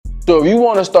So if you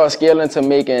want to start scaling to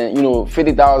making,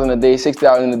 50,000 a day,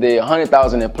 60,000 a day,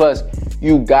 100,000 and plus,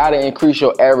 you gotta increase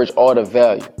your average order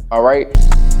value. All right.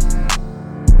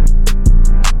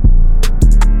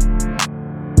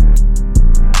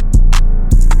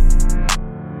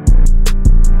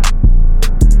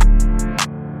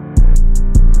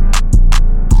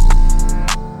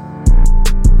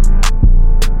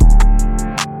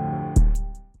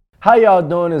 How y'all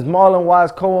doing? It's Marlon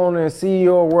Watts, co-owner and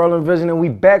CEO of Whirling Vision, and we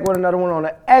back with another one on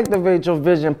the Activate Your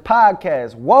Vision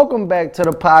podcast. Welcome back to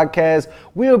the podcast.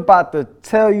 We're about to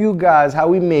tell you guys how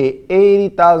we made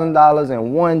 $80,000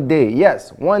 in one day.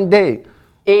 Yes, one day.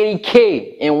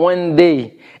 80K in one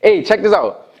day. Hey, check this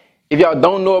out. If y'all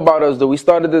don't know about us, though, we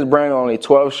started this brand on only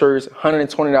 12 shirts,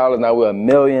 $120. Now we're $1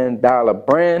 million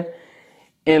brand.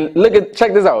 And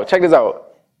check this out.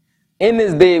 In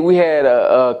this day, we had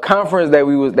a conference that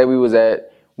we was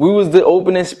at. We was the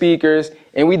opening speakers,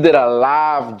 and we did a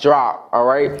live drop. All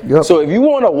right. Yep. So if you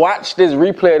want to watch this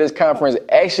replay of this conference,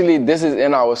 actually, this is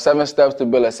in our 7 steps to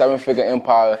build a 7-figure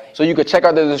empire. So you can check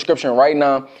out the description right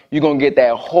now. You're gonna get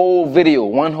that whole video,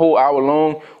 1 whole hour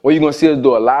long, or you're gonna see us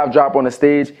do a live drop on the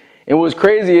stage. And what's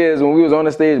crazy is when we was on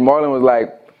the stage, Marlon was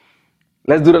like,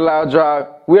 "Let's do the live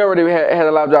drop." We already had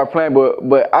a live drop planned,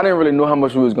 but I didn't really know how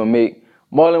much we was gonna make.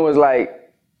 Marlon was like,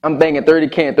 "I'm thinking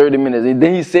 30K in 30 minutes. And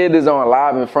then he said this on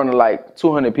live in front of like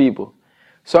 200 people.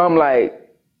 So I'm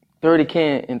like,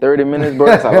 30K in 30 minutes, bro,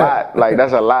 that's a lot. Like,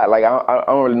 that's a lot. Like, I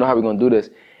don't really know how we're going to do this.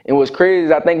 And what's crazy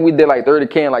is I think we did like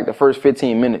 30K in like the first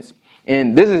 15 minutes.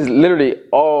 And this is literally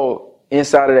all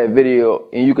inside of that video.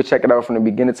 And you can check it out from the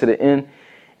beginning to the end.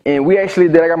 And we actually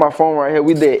did, I got my phone right here.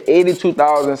 We did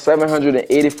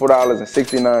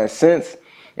 $82,784.69.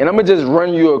 And I'm going to just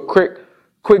run you a quick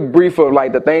brief of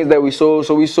like the things that we sold.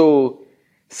 So we sold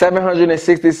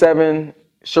 767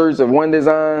 shirts of one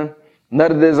design.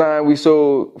 Another design we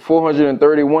sold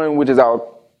 431, which is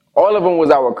all of them was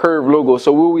our Curve logo.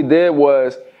 So what we did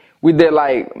was we did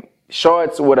like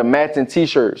shorts with a matching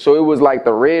t-shirt. So it was like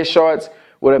the red shorts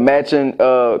with a matching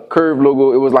Curve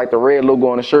logo. It was like the red logo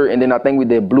on the shirt. And then I think we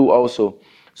did blue also.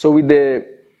 So we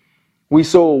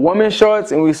sold women's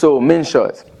shorts and we sold men's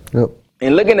shorts. Yep.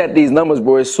 And looking at these numbers,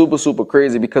 bro, it's super, super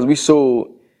crazy because we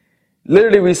sold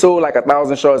like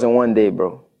 1,000 shorts in one day,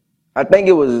 bro. I think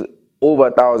it was over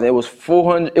 1,000. It was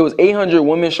 800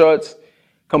 women's shorts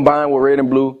combined with red and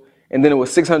blue. And then it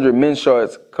was 600 men's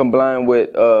shorts combined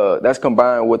with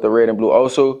the red and blue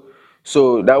also.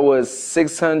 So that was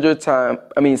 600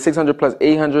 plus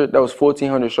 800, that was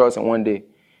 1,400 shorts in one day.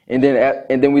 And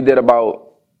then we did about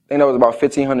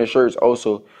 1,500 shirts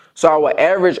also. So our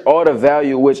average order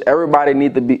value, which everybody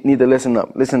need to listen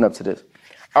up to this.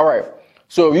 All right.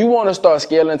 So if you want to start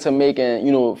scaling to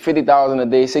making, 50,000 a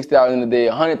day, 60,000 a day,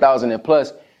 100,000 and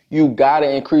plus, you got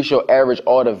to increase your average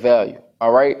order value.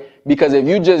 All right. Because if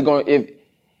you're doing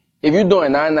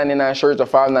 $9.99 shirts or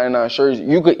 $5.99 shirts,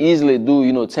 you could easily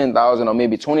do, 10,000 or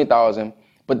maybe 20,000.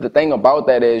 But the thing about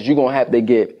that is you're going to have to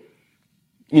get,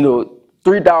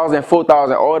 3,000,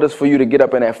 4,000 orders for you to get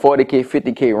up in that 40K,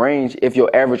 50K range if your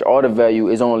average order value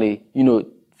is only, $15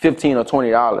 or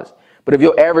 $20. But if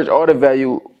your average order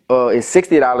value is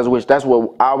 $60, which that's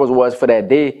what ours was for that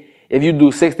day, if you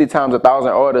do 60 times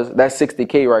 1,000 orders, that's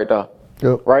 60K right there.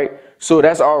 Yep. Right? So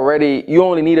that's already, you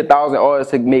only need 1,000 orders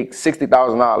to make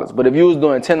 $60,000. But if you was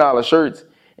doing $10 shirts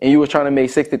and you was trying to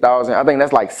make 60,000, I think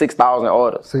that's like 6,000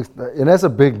 orders. And that's a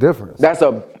big difference. That's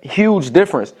a huge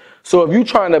difference. So if you're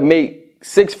trying to make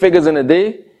 6 figures in a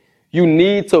day, you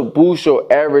need to boost your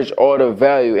average order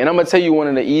value. And I'm gonna tell you one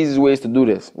of the easiest ways to do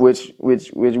this, which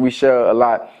we share a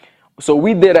lot. So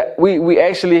we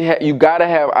actually you gotta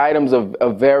have items of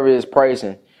various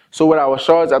pricing. So with our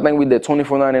shorts, I think we did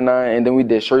 $24.99, and then we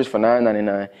did shirts for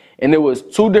 $9.99, and there was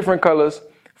 2 different colors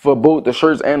for both the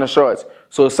shirts and the shorts.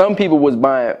 So some people was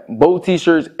buying both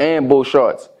t-shirts and both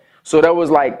shorts. So that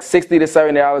was like $60 to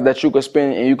 $70 that you could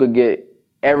spend, and you could get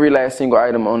every last single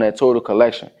item on that total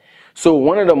collection. So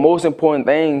one of the most important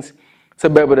things to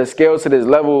be able to scale to this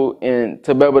level and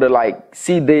to be able to like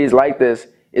see days like this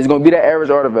is going to be the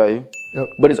average order value. Yep.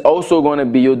 But it's also going to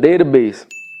be your database.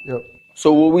 Yep.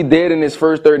 So what we did in this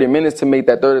first 30 minutes to make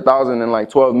that 30,000 in like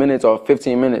 12 minutes or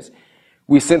 15 minutes,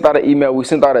 we sent out an email, we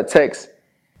sent out a text.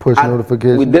 Push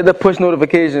notifications. We did the push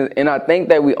notifications, and I think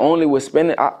that we only was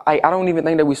spending, I don't even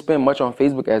think that we spent much on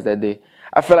Facebook as that day.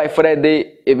 I feel like for that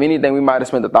day, if anything, we might have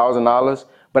spent $1,000.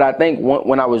 But I think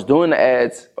when I was doing the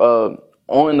ads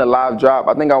on the live drop,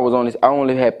 I think I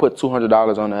only had put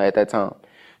 $200 on there at that time.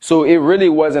 So it really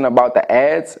wasn't about the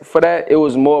ads for that. It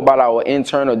was more about our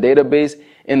internal database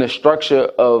and the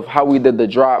structure of how we did the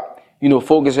drop,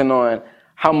 focusing on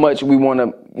how much we want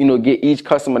to, get each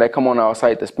customer that come on our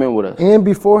site to spend with us. And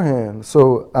beforehand.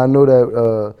 So I know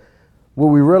that what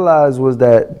we realized was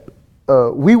that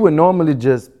we would normally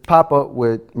just pop up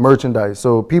with merchandise.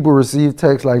 So people receive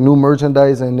text like new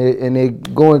merchandise and they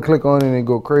go and click on it and they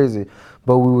go crazy.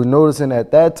 But we were noticing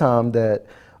at that time that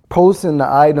posting the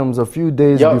items a few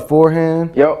days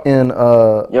beforehand and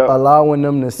allowing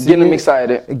them to see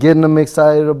getting them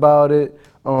excited about it,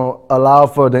 allow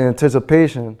for the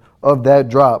anticipation of that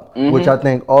drop, which I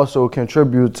think also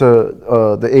contribute to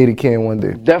the 80K in one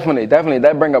day. Definitely.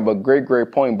 That bring up a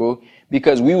great point, bro.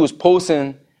 Because we was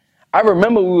posting, I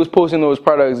remember we was posting those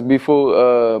products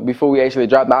before we actually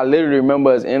dropped. I literally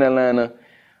remember us in Atlanta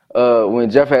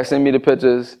when Jeff had sent me the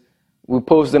pictures. We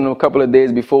posted them a couple of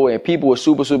days before, and people were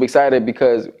super, super excited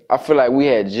because I feel like we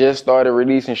had just started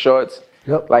releasing shorts.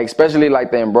 Like especially like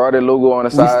the embroidered logo on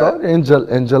the side. We started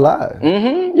in July.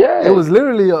 Yeah. It was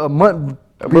literally a month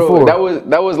before. Bro,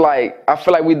 that was like, I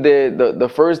feel like we did the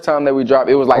first time that we dropped.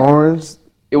 It was like orange.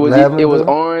 It was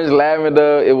orange,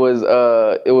 lavender. It was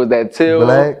that teal.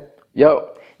 Black.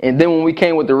 Yep. And then when we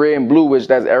came with the red and blue, which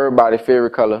that's everybody's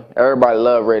favorite color. Everybody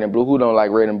love red and blue. Who don't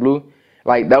like red and blue?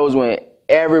 Like that was when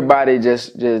everybody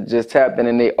just tapped in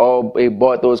and they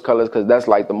bought those colors because that's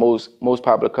like the most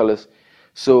popular colors.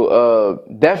 So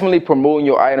definitely promoting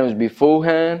your items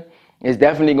beforehand is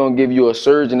definitely gonna give you a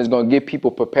surge and it's gonna get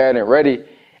people prepared and ready.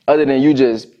 Other than you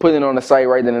just putting it on the site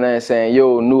right then and there and saying,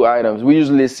 yo, new items. We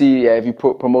usually see if you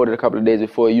promote it a couple of days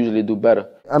before, you usually do better.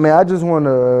 I mean, I just want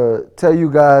to tell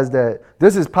you guys that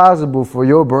this is possible for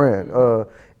your brand.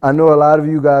 I know a lot of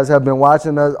you guys have been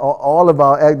watching us, all of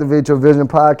our Activate Your Vision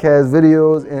podcast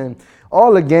videos, and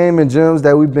all the game and gems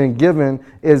that we've been given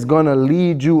is going to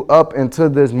lead you up into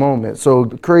this moment. So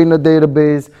creating a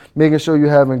database, making sure you're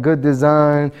having good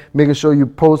design, making sure you're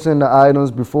posting the items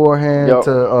beforehand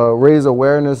to raise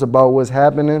awareness about what's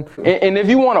happening. And if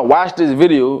you want to watch this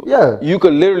video, you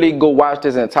could literally go watch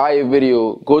this entire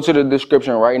video. Go to the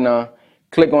description right now.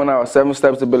 Click on our 7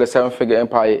 Steps to Build a 7-Figure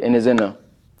Empire, and it's in there.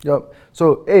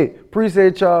 So, hey,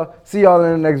 appreciate y'all. See y'all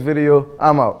in the next video.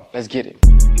 I'm out. Let's get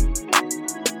it.